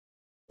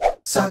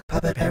Sock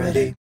Puppet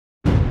Parody.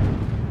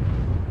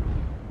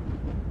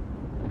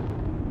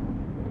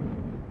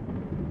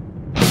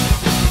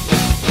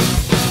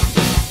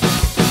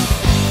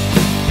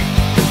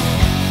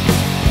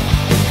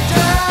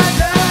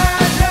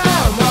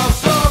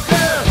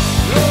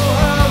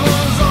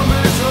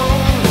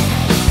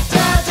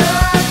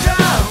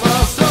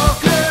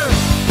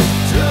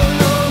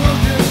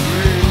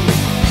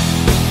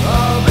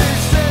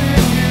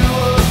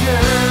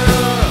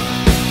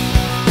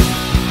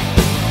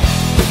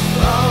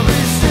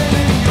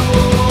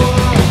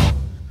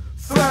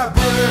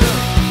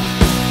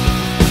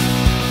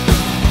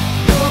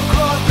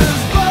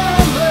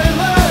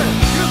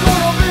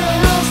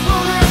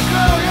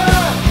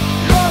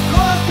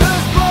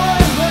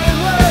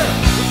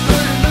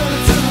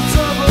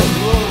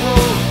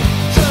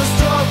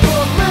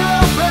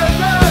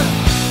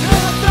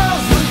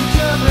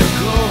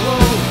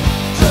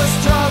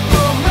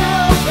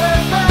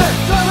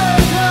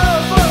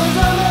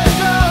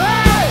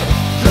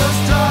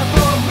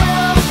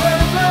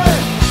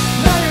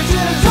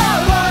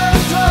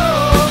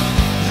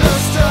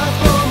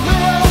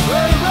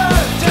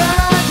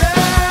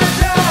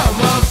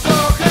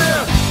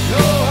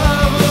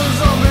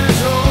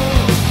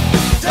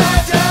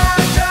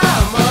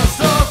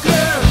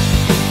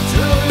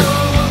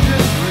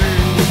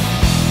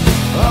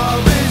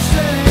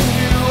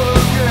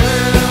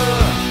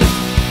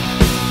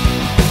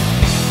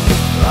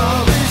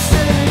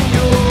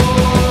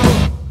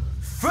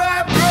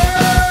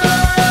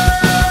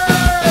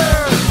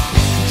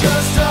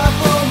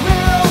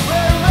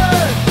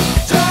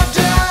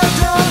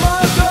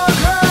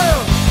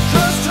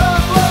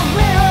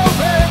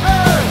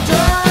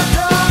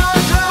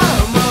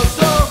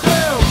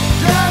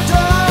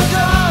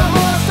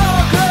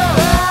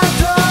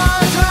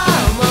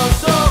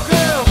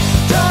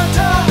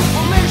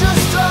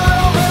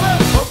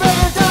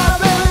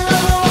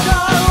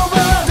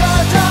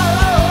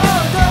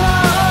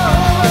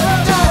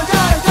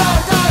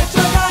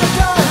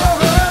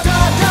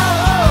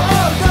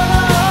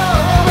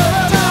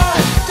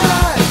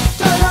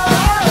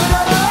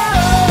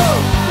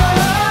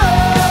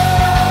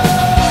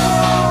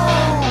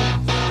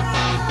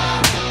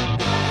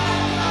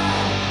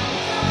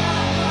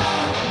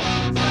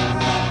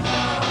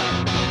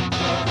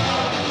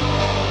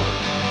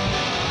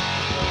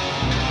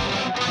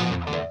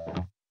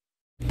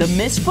 The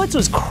Misfits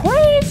was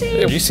crazy!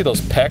 Did you see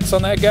those pecs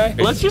on that guy?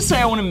 Let's just say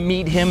I want to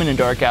meet him in a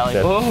dark alley.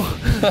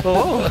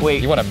 Oh,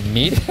 wait. You want to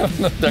meet him?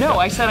 No,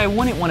 I said I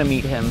wouldn't want to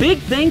meet him. Big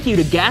thank you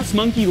to Gas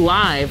Monkey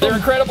Live. They're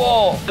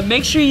incredible!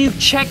 Make sure you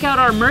check out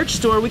our merch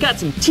store. We got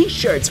some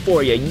t-shirts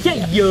for you.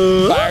 Yeah.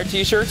 Buy our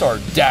t-shirts or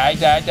die.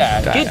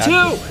 Get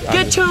two!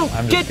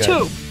 Get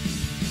two!